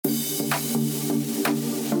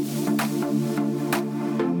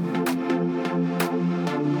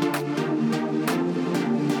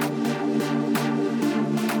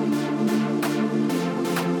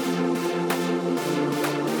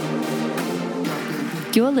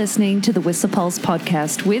You're listening to the Whistler Pulse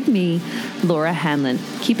podcast with me, Laura Hanlon,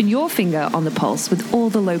 keeping your finger on the pulse with all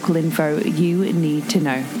the local info you need to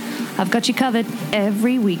know. I've got you covered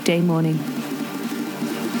every weekday morning.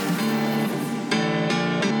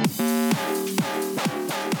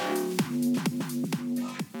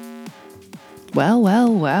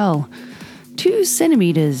 Well. 2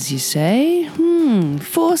 centimeters, you say?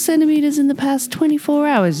 4 centimeters in the past 24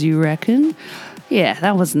 hours, you reckon? Yeah,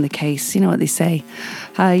 that wasn't the case. You know what they say.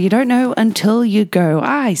 You don't know until you go.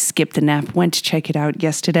 I skipped the nap, went to check it out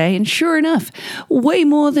yesterday, and sure enough, way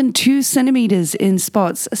more than 2 centimeters in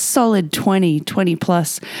spots. A solid 20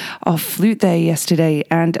 plus off Flute there yesterday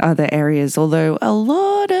and other areas, although a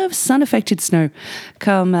lot of sun-affected snow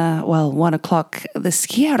come, 1 o'clock. The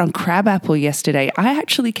ski out on Crabapple yesterday, I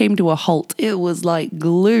actually came to a halt. It was like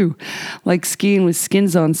glue, like skiing with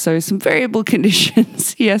skins on, so some variable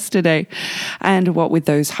conditions yesterday. And what with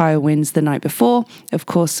those higher winds the night before, of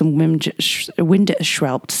course, some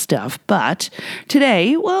wind-shrelped stuff. But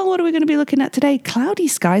today, what are we going to be looking at today? Cloudy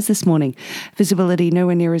skies this morning. Visibility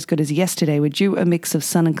nowhere near as good as yesterday. We're due a mix of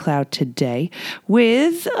sun and cloud today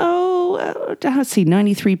with,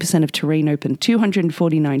 93% of terrain open,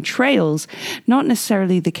 249 trails. Not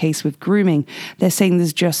necessarily the case with grooming. They're saying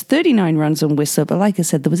there's just 39 runs on Whistler, but like I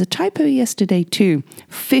said, there was a typo yesterday too.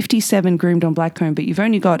 57 groomed on Blackcomb, but you've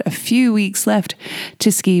only got a few weeks left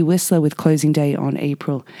to ski Whistler with closing day on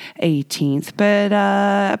April 18th. But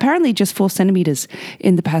apparently just 4 centimeters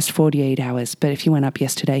in the past 48 hours. But if you went up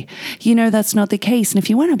yesterday, you know that's not the case. And if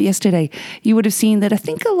you went up yesterday, you would have seen that I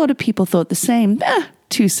think a lot of people thought the same.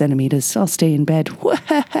 2 centimeters, I'll stay in bed.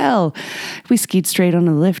 Well, we skied straight on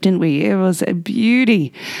the lift, didn't we? It was a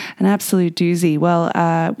beauty, an absolute doozy.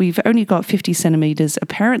 Well, we've only got 50 centimeters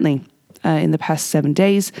apparently in the past 7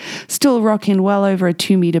 days. Still rocking well over a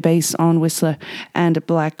 2-meter base on Whistler and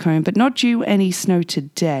Blackcomb, but not due any snow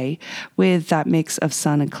today with that mix of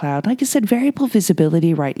sun and cloud. Like I said, variable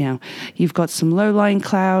visibility right now. You've got some low-lying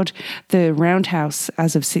cloud. The roundhouse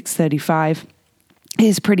as of 6:35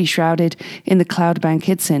 is pretty shrouded in the cloud bank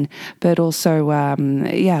it's in, but also,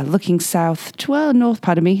 looking north,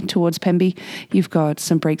 towards Pemby, you've got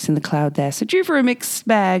some breaks in the cloud there. So due for a mixed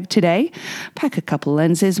bag today. Pack a couple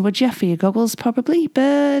lenses, would you, for your goggles probably,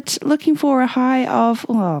 but looking for a high of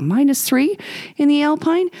 -3 in the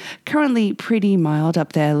Alpine. Currently pretty mild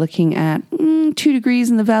up there, looking at 2 degrees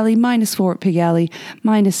in the valley, -4 at Pig Alley,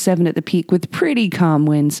 -7 at the peak with pretty calm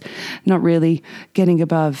winds. Not really getting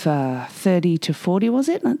above 30 to 40. Was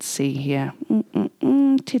it? Let's see here.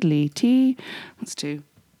 Tiddly-tee. Let's do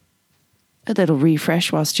a little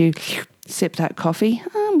refresh whilst you sip that coffee.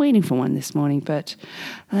 I'm waiting for one this morning, but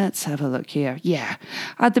let's have a look here. Yeah,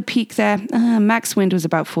 at the peak there, max wind was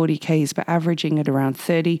about 40 k's, but averaging at around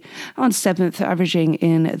 30. On 7th, averaging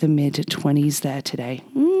in the mid-20s there today.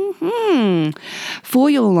 For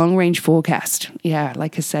your long-range forecast,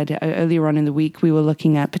 like I said earlier on in the week, we were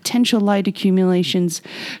looking at potential light accumulations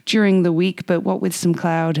during the week, but what with some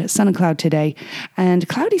sun and cloud today, and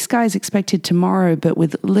cloudy skies expected tomorrow, but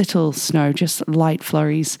with little snow, just light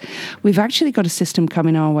flurries. We've actually got a system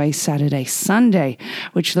coming our way Saturday, Sunday,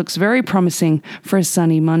 which looks very promising for a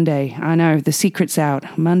sunny Monday. I know, the secret's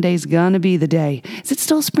out. Monday's gonna be the day. Is it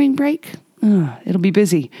still spring break? It'll be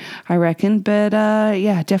busy, I reckon. But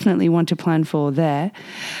definitely one to plan for there.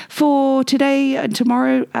 For today and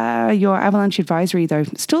tomorrow, your avalanche advisory, though,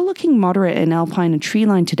 still looking moderate in Alpine and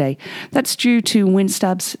Treeline today. That's due to wind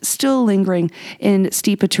stubs still lingering in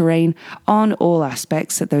steeper terrain on all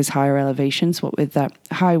aspects at those higher elevations, what with that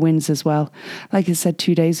high winds as well. Like I said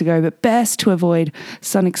 2 days ago, but best to avoid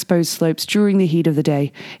sun-exposed slopes during the heat of the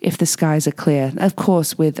day if the skies are clear. Of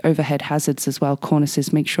course, with overhead hazards as well,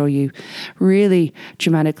 cornices, make sure you really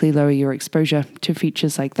dramatically lower your exposure to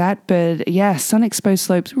features like that. But sun-exposed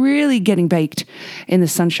slopes really getting baked in the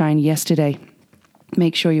sunshine yesterday.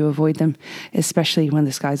 Make sure you avoid them, especially when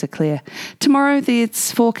the skies are clear. Tomorrow,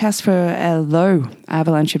 it's forecast for a low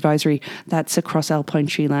avalanche advisory. That's across Alpine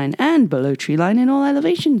Treeline and below Treeline in all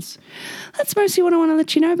elevations. That's mostly what I want to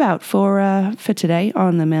let you know about for today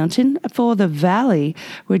on the mountain. For the valley,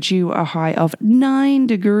 we're due a high of 9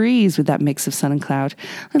 degrees with that mix of sun and cloud.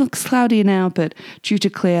 A little cloudy now, but due to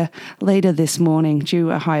clear later this morning, due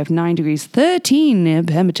a high of 9 degrees, 13 near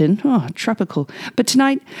Pemberton. Tropical. But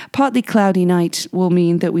tonight, partly cloudy night will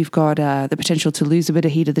mean that we've got the potential to lose a bit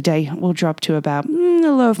of heat of the day. We'll drop to about a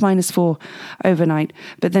low of -4 overnight. tonight,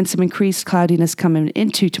 but then some increased cloudiness coming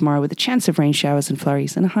into tomorrow with a chance of rain showers and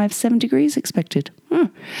flurries and a high of 7 degrees expected.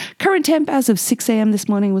 Current temp as of 6 a.m. this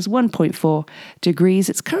morning was 1.4 degrees.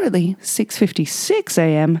 It's currently 6:56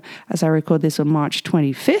 a.m. as I record this on March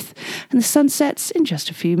 25th, and the sun sets in just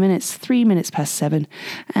a few minutes, 3 minutes past 7,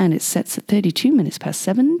 and it sets at 32 minutes past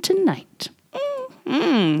 7 tonight.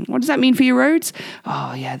 What does that mean for your roads?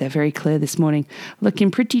 Oh, yeah, they're very clear this morning. Looking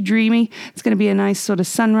pretty dreamy. It's going to be a nice sort of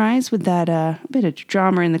sunrise with that bit of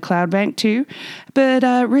drama in the cloud bank too. But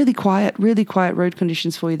really quiet road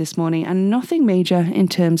conditions for you this morning, and nothing major in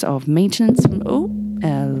terms of maintenance.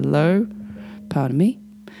 Hello. Pardon me.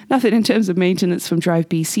 Nothing in terms of maintenance from Drive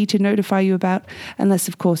BC to notify you about, unless,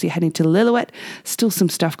 of course, you're heading to Lillooet. Still some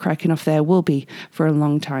stuff cracking off there, will be for a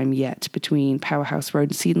long time yet, between Powerhouse Road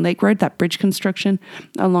and Seton Lake Road, that bridge construction,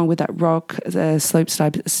 along with that the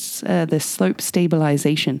slope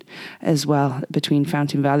stabilization as well, between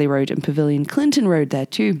Fountain Valley Road and Pavilion Clinton Road there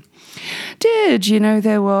too. Did you know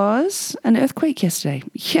there was an earthquake yesterday?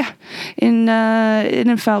 Yeah,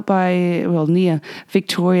 felt near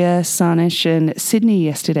Victoria, Saanich and Sydney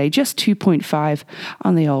yesterday, just 2.5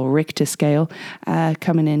 on the old Richter scale,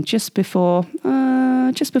 coming in just before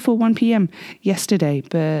 1 p.m. yesterday.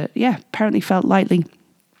 But yeah, apparently felt lightly.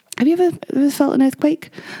 Have you ever felt an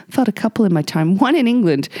earthquake? Felt a couple in my time. One in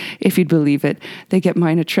England, if you'd believe it. They get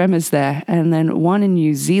minor tremors there. And then one in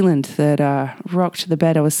New Zealand that rocked the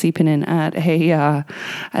bed I was sleeping in at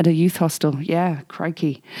a youth hostel. Yeah,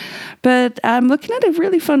 crikey. But I'm looking at a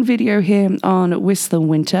really fun video here on Whistler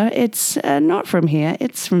Winter. It's not from here.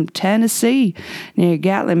 It's from Tennessee, near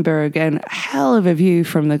Gatlinburg. And a hell of a view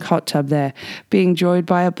from the hot tub there, being joined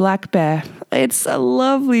by a black bear. It's a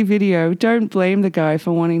lovely video. Don't blame the guy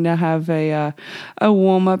for wanting to have a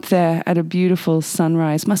warm up there at a beautiful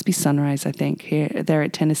sunrise. Must be sunrise, I think, there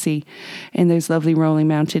at Tennessee in those lovely rolling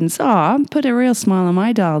mountains. Put a real smile on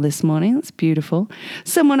my dial this morning. That's beautiful.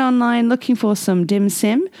 Someone online looking for some dim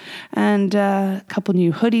sim and a couple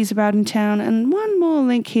new hoodies about in town, and one more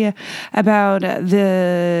link here about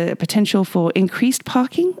the potential for increased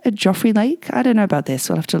parking at Joffrey Lake. I don't know about this.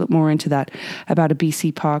 We'll have to look more into that, about a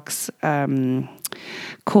BC Parks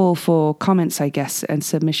call for comments, I guess, and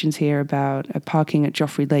submissions here about parking at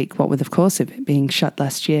Joffrey Lake, what with, of course, it being shut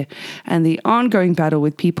last year, and the ongoing battle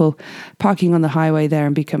with people parking on the highway there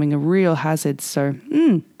and becoming a real hazard. So,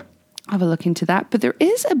 have a look into that. But there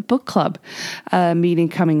is a book club meeting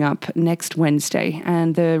coming up next Wednesday,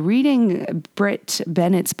 and they're reading Britt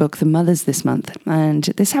Bennett's book, The Mothers, this month. And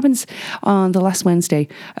this happens on the last Wednesday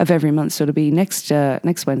of every month, so it'll be next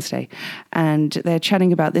Wednesday. And they're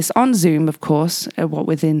chatting about this on Zoom, of course, what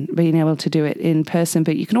within being able to do it in person.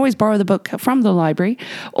 But you can always borrow the book from the library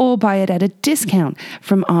or buy it at a discount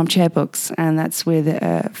from Armchair Books, and that's with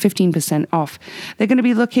 15% off. They're going to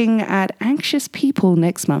be looking at Anxious People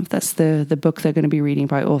next month. That's the book they're going to be reading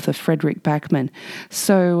by author Frederick Backman.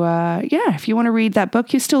 So, if you want to read that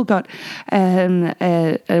book, you've still got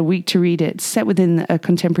a week to read it. It's set within a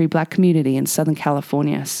contemporary Black community in Southern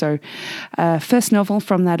California. So, first novel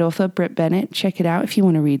from that author, Britt Bennett. Check it out if you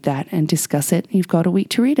want to read that and discuss it. You've got a week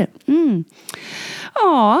to read it.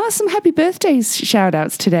 Some happy birthdays shout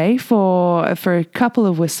outs today for a couple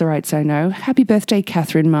of Whistlerites I know. Happy birthday,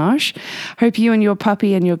 Catherine Marsh. Hope you and your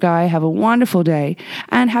puppy and your guy have a wonderful day.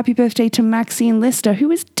 And happy birthday to Maxine Lister,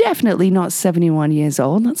 who is definitely not 71 years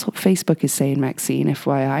old. That's what Facebook is saying, Maxine,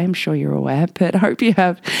 FYI. I'm sure you're aware. But I hope you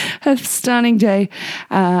have a stunning day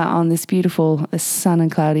on this beautiful sun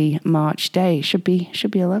and cloudy March day. Should be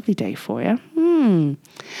a lovely day for you.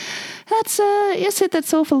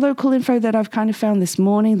 That's all for local info that I've kind of found this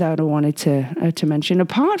morning that I wanted to mention.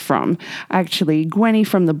 Apart from, actually, Gwenny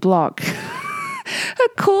from the block. A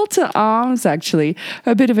call to arms, actually.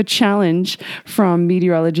 A bit of a challenge from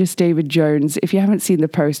meteorologist David Jones. If you haven't seen the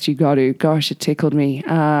post, you got to. Gosh, it tickled me.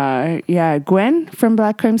 Gwen from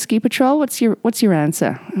Blackcomb Ski Patrol, what's your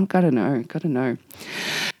answer? I've got to know.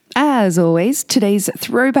 As always, today's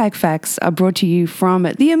throwback facts are brought to you from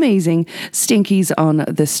the amazing Stinkies on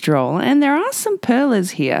the Stroll. And there are some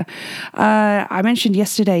pearlers here. I mentioned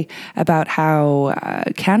yesterday about how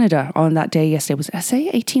Canada on that day yesterday, was I say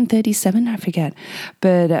 1837? I forget.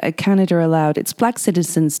 But Canada allowed its black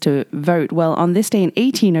citizens to vote. Well, on this day in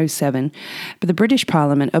 1807, but the British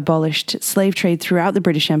Parliament abolished slave trade throughout the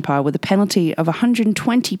British Empire with a penalty of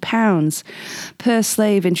 £120 per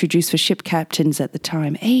slave introduced for ship captains at the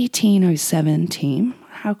time. 1807, team.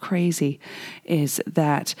 How crazy is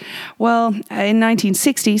that? Well, in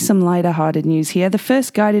 1960, some lighter-hearted news here. The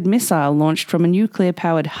first guided missile launched from a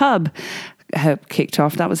nuclear-powered hub kicked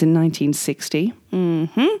off. That was in 1960.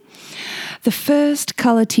 The first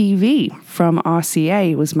color TV from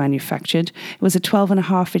RCA was manufactured. It was a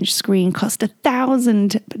 12.5-inch screen, cost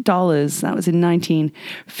 $1,000. That was in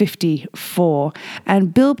 1954.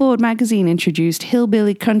 And Billboard magazine introduced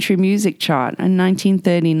Hillbilly Country Music Chart in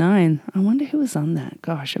 1939. I wonder who was on that.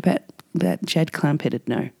 Gosh, I bet Jed Clampett would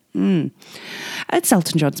know. It's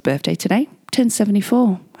Elton John's birthday today. Turned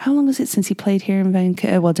 74. How long is it since he played here in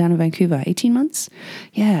Vancouver? Down in Vancouver. 18 months?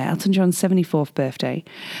 Yeah, Elton John's 74th birthday.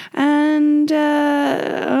 And,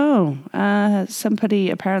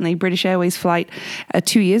 somebody, apparently, British Airways flight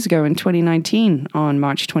 2 years ago in 2019 on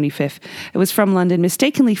March 25th. It was from London,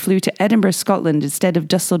 mistakenly flew to Edinburgh, Scotland instead of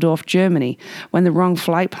Dusseldorf, Germany, when the wrong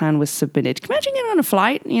flight plan was submitted. Can you imagine getting on a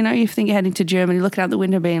flight? You think you're heading to Germany, looking out the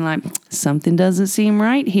window being like, something doesn't seem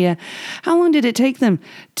right here. How long did it take them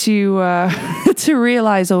to to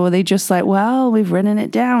realize, or were they just like, well, we've written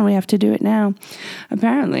it down, we have to do it now?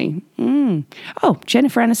 Apparently. Oh,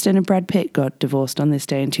 Jennifer Aniston and Brad Pitt got divorced on this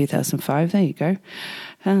day in 2005. There you go.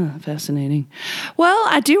 Fascinating. Well,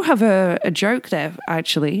 I do have a joke there,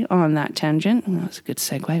 actually, on that tangent. That was a good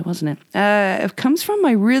segue, wasn't it? It comes from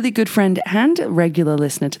my really good friend and regular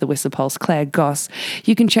listener to the Whistler Pulse, Claire Goss.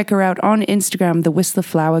 You can check her out on Instagram, the Whistler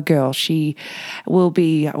Flower Girl. She will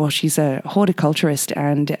be, she's a horticulturist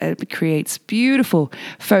and creates beautiful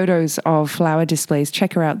photos of flower displays.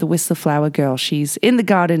 Check her out, the Whistler Flower Girl. She's in the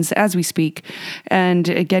gardens as we speak and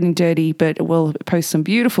getting dirty, but we'll post some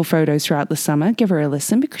beautiful photos throughout the summer. Give her a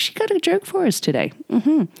listen, because she got a joke for us today.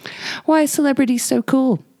 Why are celebrities so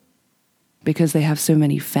cool? Because they have so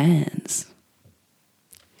many fans.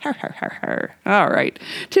 All right.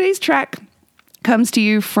 Today's track comes to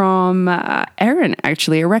you from Erin,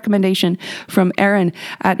 actually, a recommendation from Erin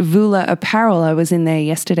at Vula Apparel. I was in there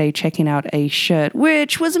yesterday checking out a shirt,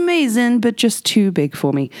 which was amazing, but just too big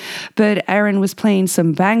for me. But Erin was playing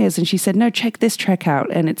some bangers, and she said, no, check this track out.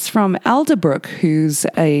 And it's from Elderbrook, who's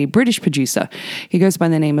a British producer. He goes by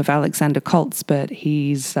the name of Alexander Coltz, but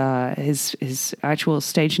he's his actual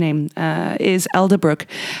stage name is Elderbrook.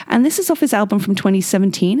 And this is off his album from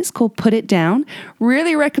 2017. It's called Put It Down.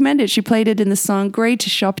 Really recommend it. She played it in the song, great to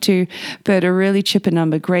shop to, but a really chipper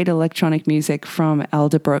number, great electronic music from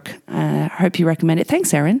Elderbrook. I hope you recommend it.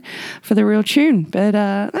 Thanks, Erin, for the real tune. But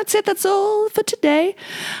that's it. That's all for today.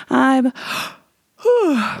 I'm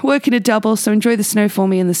working a double, so enjoy the snow for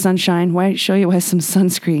me and the sunshine. Make sure you wear some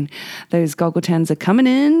sunscreen. Those goggle tans are coming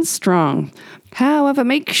in strong. However,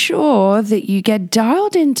 make sure that you get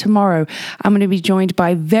dialed in tomorrow. I'm going to be joined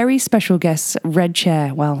by very special guests, Red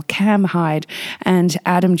Chair, Cam Hyde and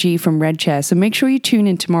Adam G from Red Chair. So make sure you tune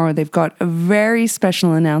in tomorrow. They've got a very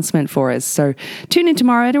special announcement for us. So tune in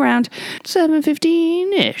tomorrow at around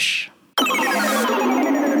 7:15-ish.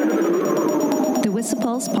 The Whistler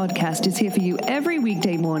Pulse podcast is here for you every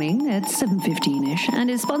weekday morning at 7:15-ish and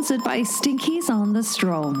is sponsored by Stinkies on the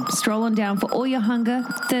Stroll. Stroll on down for all your hunger,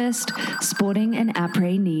 thirst, sporting and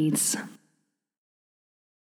après needs.